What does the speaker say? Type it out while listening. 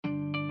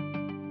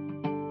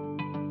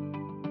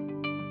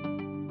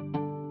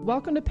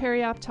Welcome to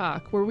Peri-Op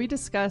Talk, where we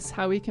discuss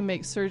how we can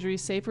make surgery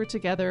safer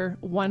together,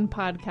 one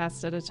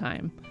podcast at a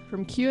time.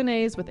 From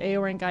Q&As with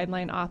AORN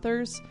guideline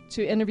authors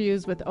to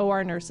interviews with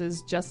OR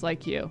nurses just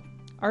like you.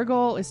 Our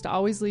goal is to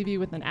always leave you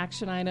with an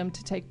action item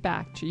to take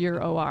back to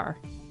your OR.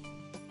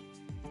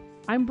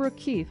 I'm Brooke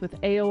Keith with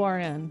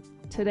AORN.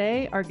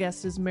 Today, our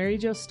guest is Mary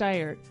Jo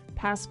Steiert,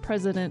 past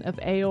president of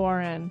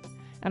AORN,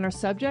 and our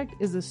subject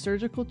is the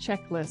surgical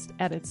checklist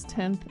at its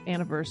 10th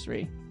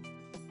anniversary.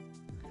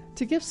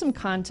 To give some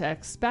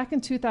context, back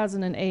in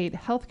 2008,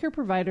 healthcare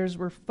providers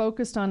were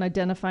focused on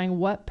identifying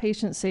what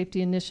patient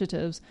safety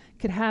initiatives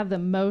could have the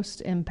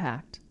most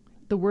impact.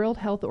 The World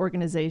Health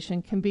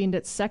Organization convened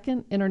its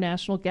second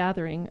international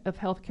gathering of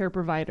healthcare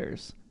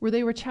providers, where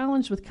they were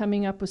challenged with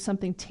coming up with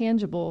something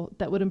tangible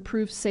that would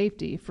improve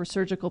safety for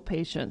surgical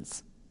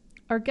patients.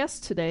 Our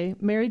guest today,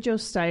 Mary Jo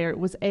Steiert,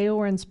 was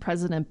AORN's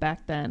president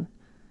back then.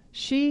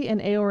 She and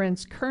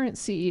AORN's current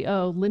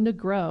CEO, Linda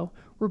Groh,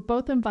 were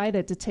both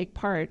invited to take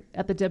part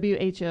at the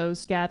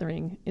WHO's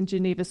gathering in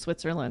Geneva,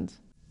 Switzerland.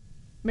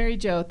 Mary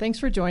Jo, thanks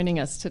for joining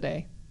us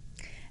today.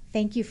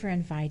 Thank you for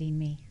inviting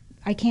me.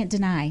 I can't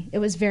deny, it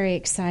was very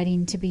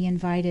exciting to be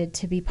invited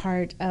to be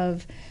part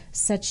of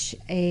such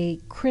a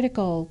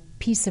critical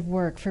piece of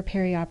work for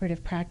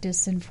perioperative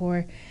practice and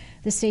for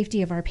the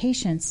safety of our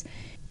patients.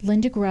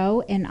 Linda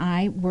Groh and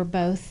I were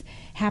both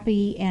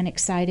happy and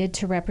excited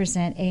to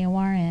represent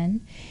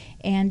AORN.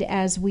 And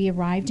as we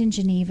arrived in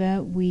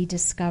Geneva, we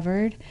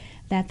discovered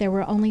that there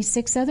were only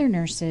 6 other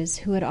nurses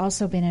who had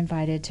also been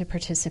invited to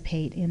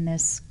participate in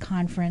this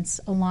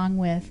conference, along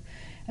with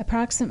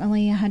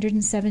approximately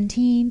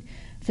 117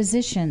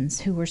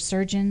 physicians who were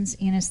surgeons,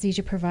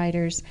 anesthesia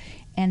providers,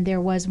 and there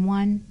was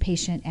one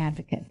patient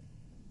advocate.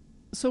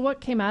 So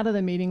what came out of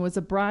the meeting was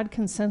a broad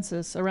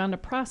consensus around a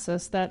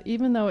process that,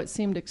 even though it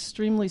seemed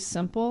extremely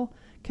simple,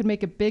 could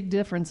make a big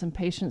difference in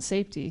patient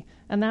safety,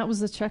 and that was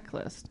the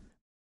checklist.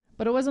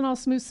 But it wasn't all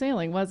smooth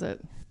sailing, was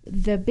it?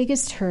 The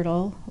biggest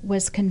hurdle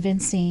was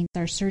convincing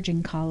our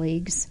surgeon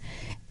colleagues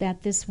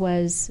that this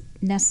was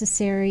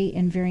necessary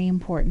and very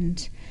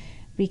important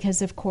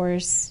because, of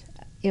course,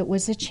 it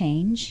was a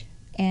change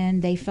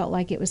and they felt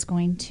like it was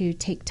going to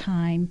take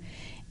time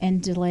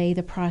and delay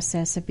the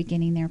process of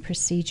beginning their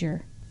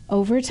procedure.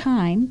 Over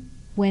time,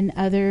 when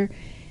other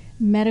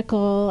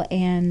medical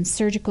and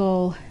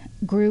surgical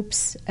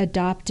groups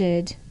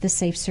adopted the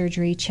Safe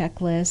Surgery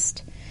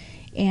Checklist,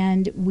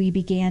 and we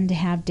began to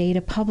have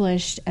data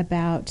published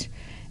about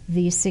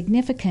the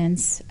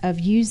significance of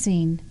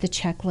using the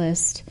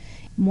checklist,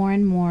 more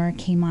and more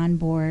came on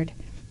board.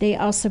 They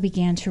also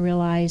began to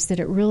realize that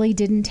it really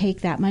didn't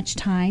take that much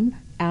time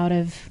out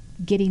of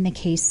getting the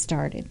case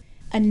started.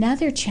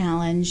 Another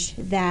challenge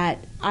that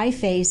I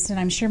faced, and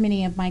I'm sure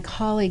many of my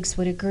colleagues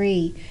would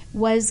agree,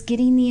 was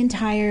getting the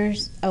entire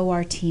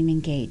OR team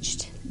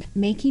engaged,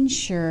 making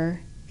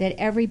sure that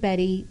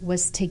everybody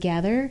was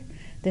together,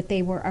 that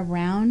they were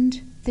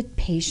around the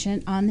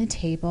patient on the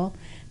table,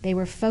 they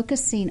were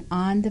focusing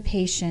on the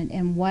patient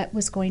and what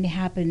was going to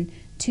happen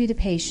to the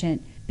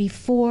patient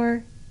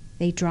before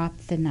they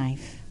dropped the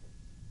knife.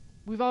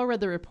 We've all read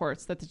the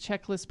reports that the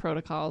checklist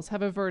protocols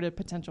have averted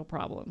potential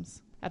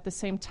problems. At the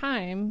same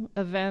time,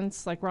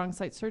 events like wrong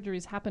site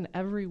surgeries happen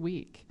every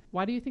week.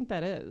 Why do you think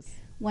that is?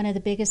 One of the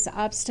biggest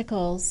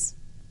obstacles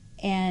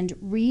and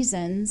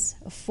reasons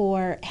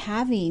for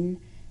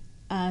having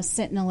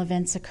sentinel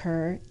events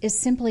occur is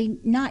simply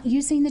not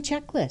using the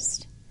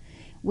checklist.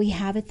 We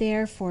have it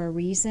there for a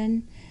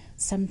reason.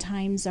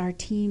 Sometimes our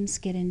teams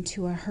get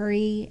into a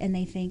hurry and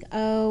they think,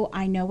 oh,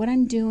 I know what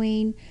I'm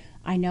doing.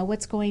 I know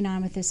what's going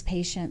on with this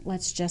patient.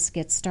 Let's just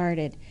get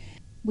started.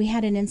 We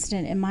had an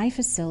incident in my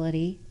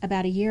facility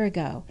about a year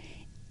ago.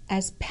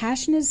 As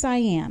passionate as I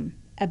am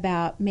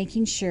about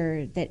making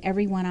sure that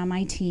everyone on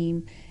my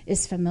team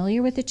is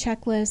familiar with the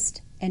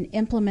checklist and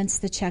implements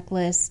the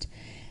checklist,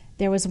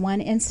 there was one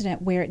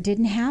incident where it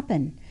didn't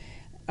happen.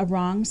 A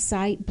wrong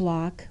site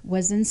block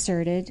was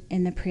inserted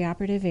in the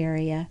preoperative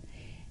area,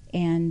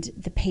 and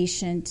the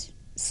patient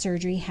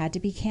surgery had to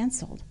be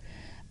canceled.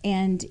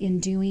 And in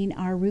doing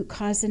our root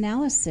cause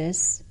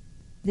analysis,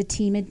 the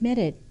team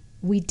admitted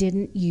we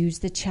didn't use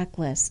the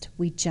checklist.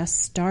 We just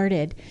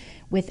started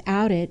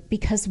without it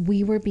because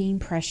we were being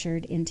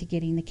pressured into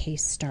getting the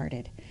case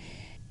started.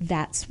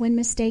 That's when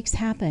mistakes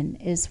happen,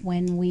 is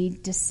when we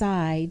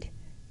decide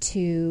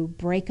to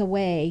break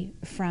away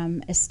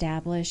from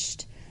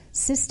established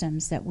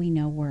systems that we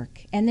know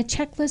work. And the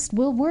checklist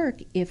will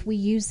work if we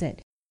use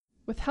it.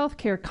 With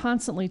healthcare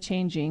constantly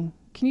changing,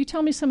 can you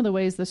tell me some of the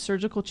ways the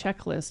surgical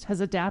checklist has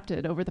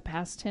adapted over the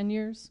past 10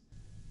 years?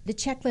 The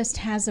checklist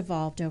has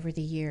evolved over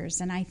the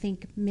years, and I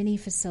think many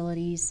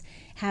facilities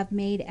have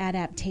made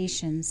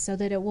adaptations so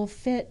that it will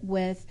fit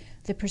with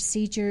the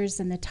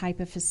procedures and the type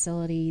of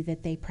facility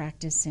that they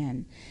practice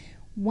in.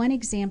 One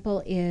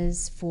example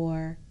is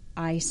for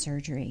eye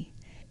surgery.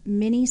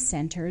 Many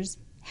centers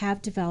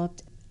have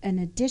developed an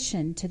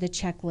addition to the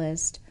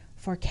checklist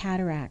for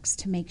cataracts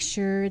to make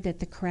sure that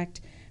the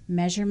correct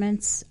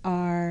measurements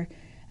are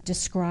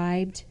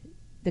described,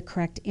 the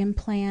correct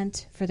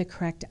implant for the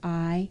correct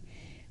eye,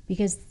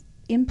 because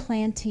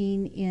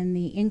Implanting in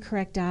the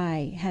incorrect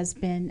eye has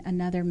been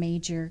another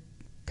major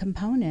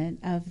component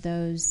of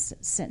those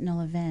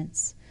sentinel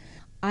events.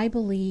 I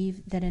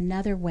believe that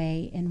another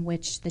way in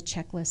which the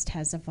checklist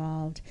has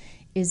evolved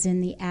is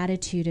in the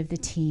attitude of the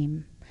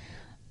team.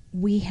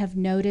 We have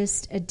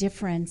noticed a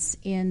difference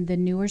in the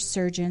newer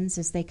surgeons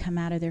as they come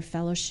out of their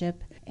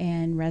fellowship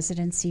and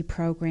residency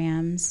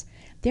programs.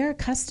 They're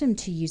accustomed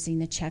to using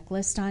the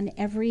checklist on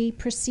every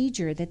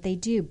procedure that they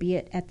do, be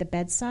it at the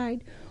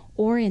bedside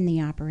or in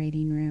the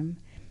operating room.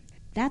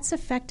 That's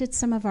affected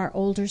some of our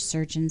older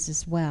surgeons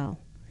as well.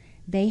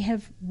 They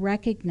have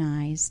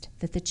recognized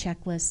that the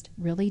checklist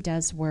really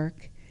does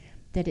work,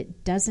 that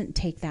it doesn't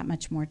take that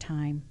much more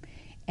time,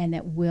 and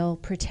that will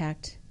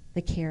protect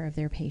the care of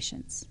their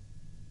patients.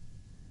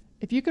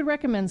 If you could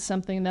recommend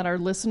something that our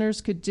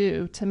listeners could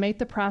do to make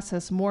the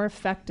process more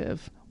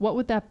effective, what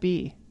would that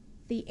be?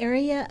 The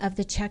area of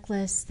the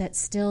checklist that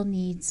still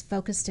needs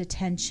focused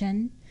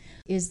attention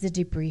is the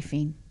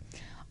debriefing.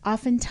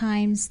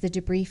 Oftentimes, the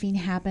debriefing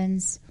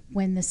happens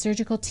when the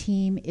surgical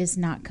team is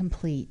not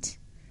complete.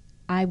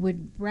 I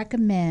would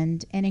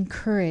recommend and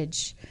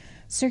encourage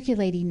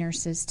circulating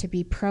nurses to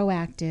be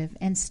proactive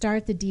and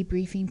start the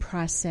debriefing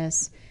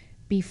process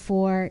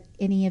before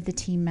any of the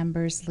team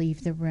members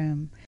leave the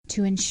room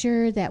to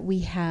ensure that we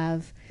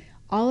have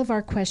all of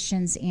our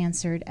questions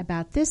answered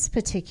about this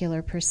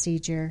particular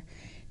procedure,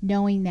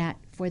 knowing that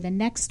for the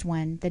next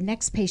one, the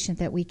next patient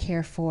that we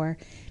care for,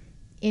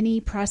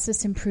 any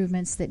process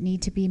improvements that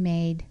need to be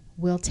made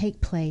will take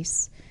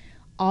place.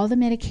 All the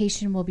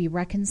medication will be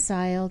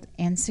reconciled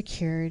and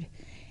secured,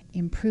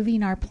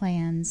 improving our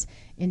plans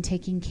in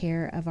taking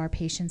care of our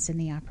patients in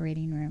the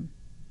operating room.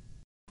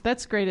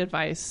 That's great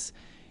advice.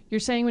 You're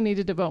saying we need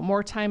to devote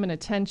more time and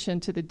attention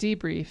to the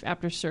debrief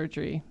after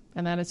surgery,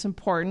 and that it's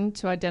important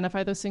to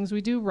identify those things we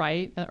do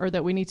right or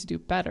that we need to do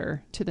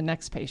better to the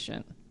next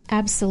patient.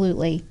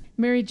 Absolutely.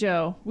 Mary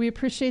Jo, we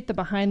appreciate the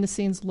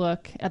behind-the-scenes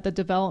look at the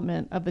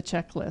development of the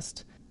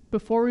checklist.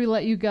 Before we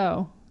let you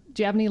go,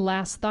 do you have any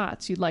last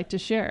thoughts you'd like to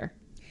share?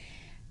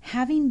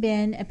 Having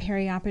been a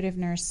perioperative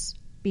nurse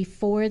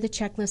before the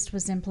checklist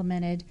was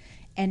implemented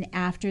and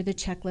after the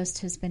checklist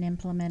has been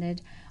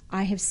implemented,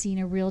 I have seen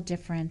a real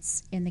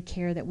difference in the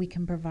care that we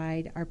can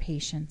provide our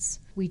patients.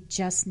 We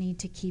just need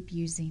to keep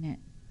using it.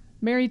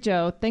 Mary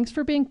Jo, thanks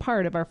for being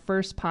part of our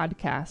first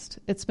podcast.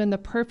 It's been the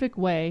perfect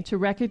way to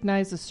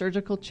recognize the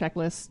Surgical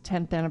Checklist's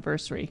 10th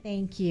anniversary.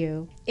 Thank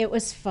you. It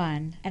was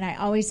fun, and I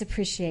always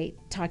appreciate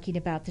talking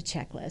about the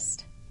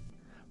checklist.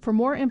 For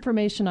more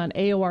information on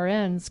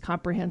AORN's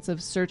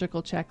comprehensive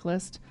surgical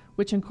checklist,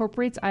 which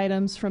incorporates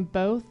items from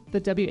both the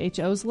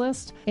WHO's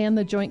list and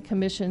the Joint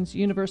Commission's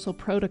Universal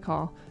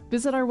Protocol,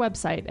 visit our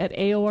website at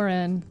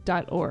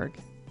aorn.org.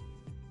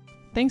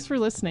 Thanks for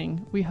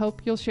listening. We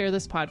hope you'll share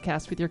this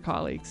podcast with your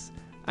colleagues.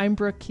 I'm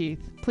Brooke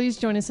Keith. Please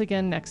join us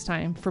again next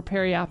time for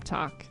Peri-Op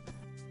Talk.